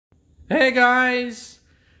Hey guys,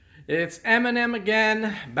 it's M&M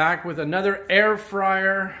again, back with another air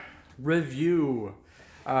fryer review.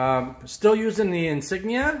 Still using the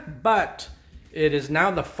Insignia, but it is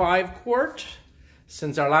now the 5-quart.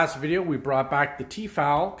 Since our last video, we brought back the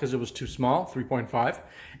Tefal because it was too small, 3.5,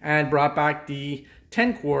 and brought back the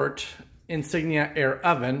 10-quart Insignia Air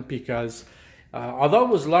oven because although it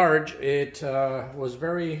was large, it was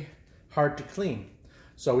very hard to clean.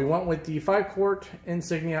 So we went with the 5-quart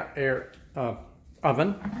Insignia Air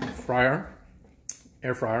oven,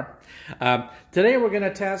 air fryer. Today we're going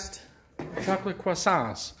to test chocolate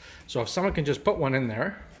croissants. So if someone can just put one in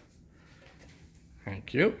there.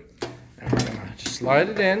 Thank you. And we're going to slide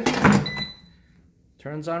it in.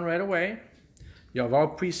 Turns on right away. You have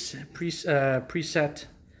all preset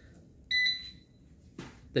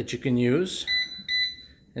that you can use.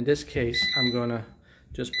 In this case, I'm going to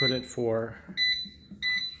just put it for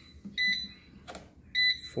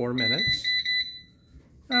 4 minutes.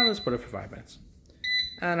 Let's put it for 5 minutes.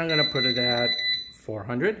 And I'm going to put it at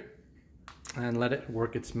 400 and let it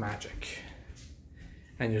work its magic.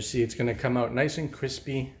 And you'll see it's going to come out nice and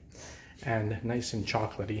crispy and nice and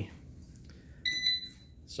chocolatey.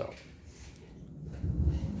 So,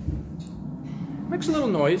 makes a little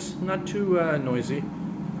noise, not too noisy.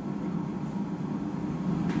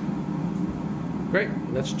 Great,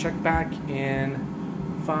 let's check back in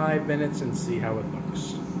 5 minutes and see how it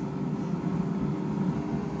looks.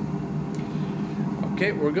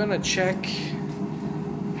 Okay, we're gonna check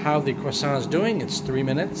how the croissant is doing. It's 3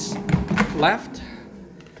 minutes left,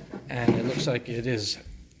 and it looks like it is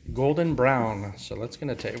golden brown. So we're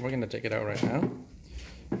gonna take it out right now.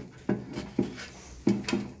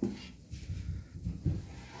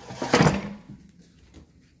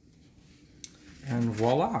 And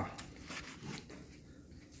voila.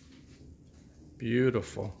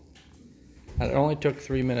 Beautiful. That only took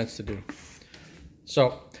 3 minutes to do.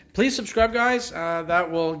 So please subscribe, guys. That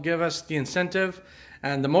will give us the incentive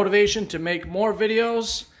and the motivation to make more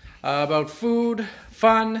videos about food,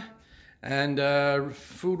 fun, and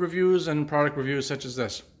food reviews and product reviews such as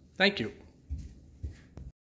this. Thank you.